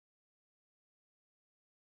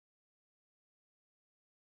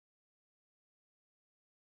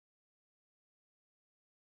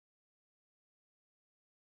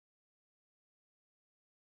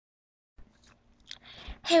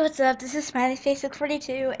Hey, what's up? This is Smiley Face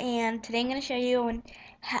 642, and today I'm going to show you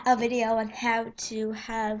a video on how to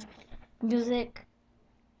have music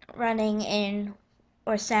running in,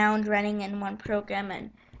 or sound running in one program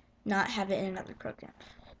and not have it in another program.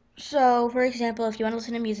 So, for example, if you want to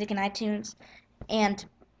listen to music in iTunes and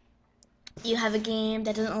you have a game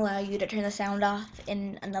that doesn't allow you to turn the sound off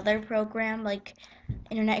in another program like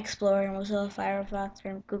Internet Explorer, Mozilla Firefox,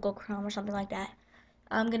 or Google Chrome or something like that,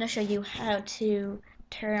 I'm going to show you how to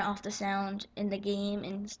turn off the sound in the game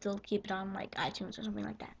and still keep it on like iTunes or something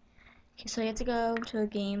like that. Okay, so you have to go to a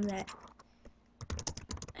game that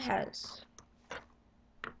has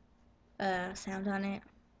sound on it,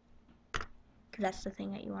 because that's the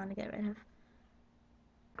thing that you want to get rid of.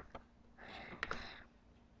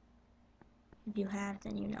 If you have,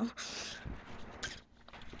 then you know.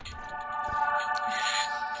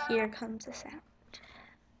 Here comes the sound.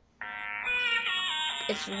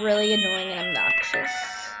 It's really annoying and obnoxious.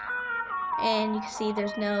 And you can see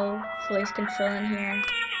there's no voice control in here.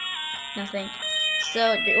 Nothing. So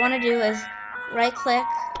what you want to do is right click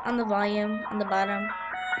on the volume on the bottom,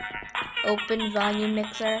 open volume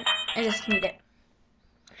mixer, and just mute it.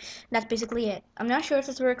 That's basically it. I'm not sure if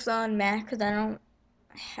this works on Mac because I don't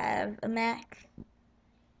have a Mac,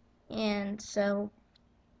 and so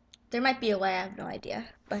there might be a way. I have no idea.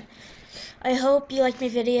 But I hope you liked my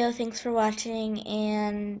video. Thanks for watching,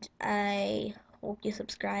 and I hope you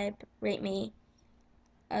subscribe, rate me,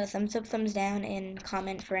 thumbs up, thumbs down, and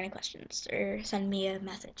comment for any questions or send me a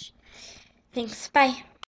message. Thanks. Bye.